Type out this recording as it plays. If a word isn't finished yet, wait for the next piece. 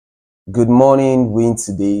Good morning, win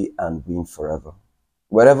today and win forever.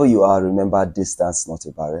 Wherever you are, remember distance not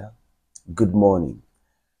a barrier. Good morning.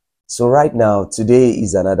 So right now, today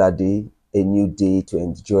is another day, a new day to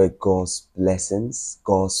enjoy God's blessings,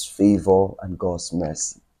 God's favor, and God's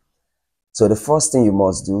mercy. So the first thing you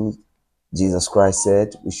must do, Jesus Christ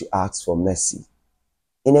said, we should ask for mercy.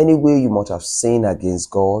 In any way you might have sinned against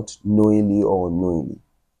God, knowingly or unknowingly,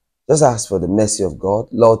 just ask for the mercy of God.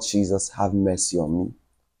 Lord Jesus, have mercy on me.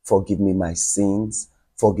 Forgive me my sins.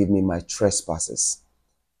 Forgive me my trespasses.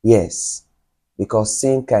 Yes, because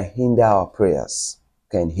sin can hinder our prayers,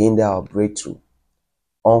 can hinder our breakthrough.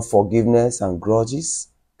 Unforgiveness and grudges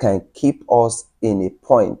can keep us in a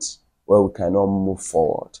point where we cannot move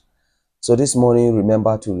forward. So this morning,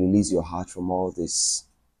 remember to release your heart from all this.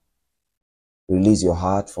 Release your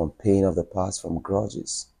heart from pain of the past, from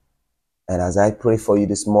grudges. And as I pray for you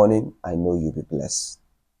this morning, I know you'll be blessed.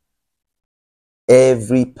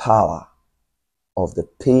 Every power of the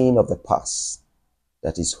pain of the past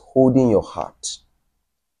that is holding your heart,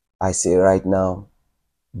 I say right now,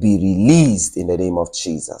 be released in the name of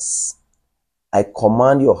Jesus. I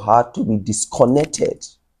command your heart to be disconnected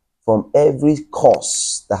from every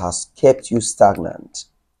cause that has kept you stagnant.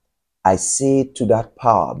 I say to that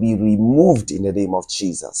power, be removed in the name of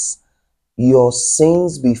Jesus. Your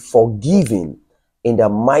sins be forgiven in the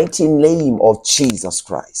mighty name of Jesus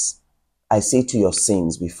Christ. I say to your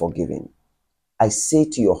sins be forgiven. I say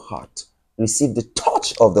to your heart, receive the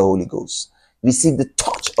touch of the Holy Ghost. Receive the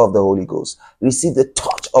touch of the Holy Ghost. Receive the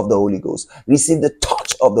touch of the Holy Ghost. Receive the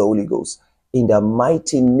touch of the Holy Ghost. In the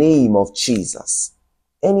mighty name of Jesus.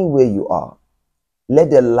 Anywhere you are, let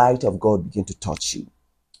the light of God begin to touch you.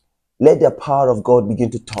 Let the power of God begin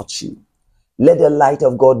to touch you. Let the light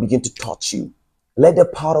of God begin to touch you. Let the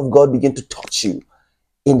power of God begin to touch you.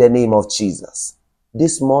 In the name of Jesus.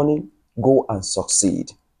 This morning, go and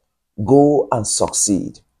succeed. Go and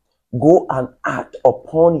succeed. Go and act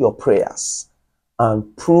upon your prayers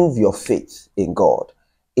and prove your faith in God.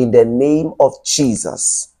 In the name of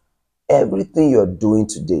Jesus, everything you're doing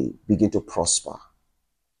today, begin to prosper.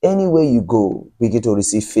 Anywhere you go, begin to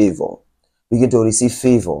receive favor. Begin to receive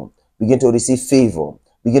favor. Begin to receive favor.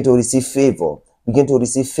 Begin to receive favor. Begin to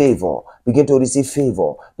receive favor. Begin to receive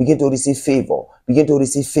favor. Begin to receive favor. Begin to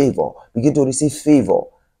receive favor. Begin to receive favor.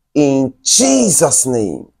 In Jesus'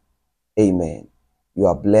 name. Amen. You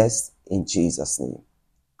are blessed in Jesus' name.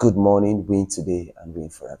 Good morning, win today and win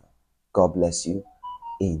forever. God bless you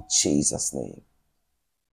in Jesus' name.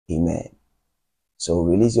 Amen. So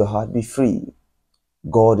release your heart, be free.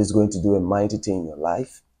 God is going to do a mighty thing in your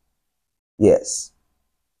life. Yes.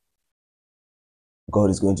 God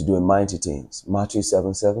is going to do a mighty thing. Matthew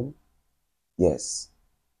 7:7. Yes.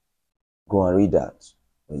 Go and read that.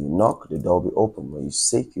 When you knock, the door will be open. When you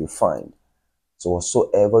seek, you'll find. So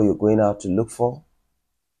whatsoever you're going out to look for,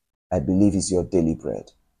 I believe is your daily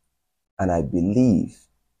bread. And I believe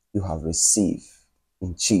you have received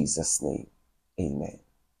in Jesus' name. Amen.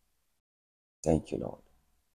 Thank you, Lord.